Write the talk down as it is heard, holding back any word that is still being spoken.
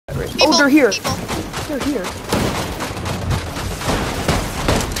Oh, they're here. People. They're here.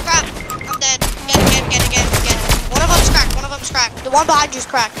 Crap. I'm dead. Get. One of them's cracked. One of them's cracked. The one behind you's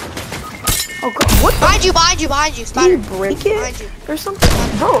cracked. Oh God, what? Behind you. Did Spider. you break it? Behind you. There's something,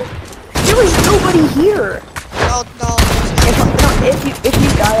 bro. There was nobody here. No. If you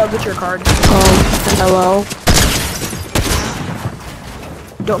die, I'll get your card. Hello.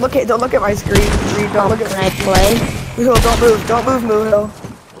 Don't look at my screen. Don't look at Can my I play? Hill, don't move, Hill.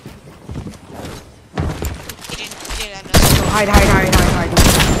 He didn't end us. Hide.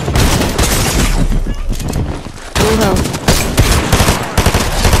 Hello.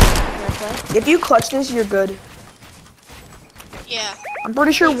 If you clutch this, you're good. Yeah. I'm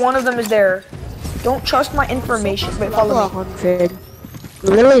pretty sure one of them is there. Don't trust my information. Wait, follow me. 100.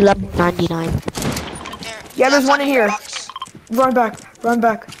 Literally level 99. There. Yeah, there's one in here. Box. Run back.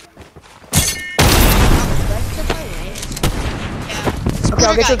 Yeah. Okay,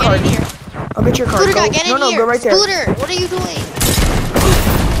 I'll get your Scooter guy, card. Get in here. I'll get your card. Scooter guy, get in here. Go right there. Scooter, what are you doing?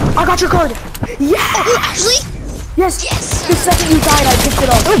 I got your card. Yeah. Oh, actually? Yes. Yes. The second you died, I picked it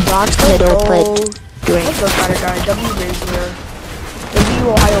up. Oh, bronze kid or play drink. Let's go, Spider Guy. W Razor. W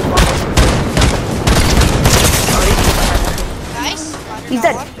Ohio Bombers. Nice.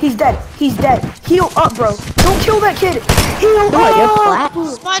 He's dead. Heal up, bro. Don't kill that kid. Heal What, you're up.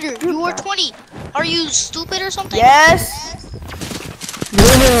 flat? Spider, you are 20. Are you stupid or something? Yes. You're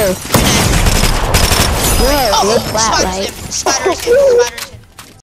Oh, flat, Spider's right? him. Spider's him.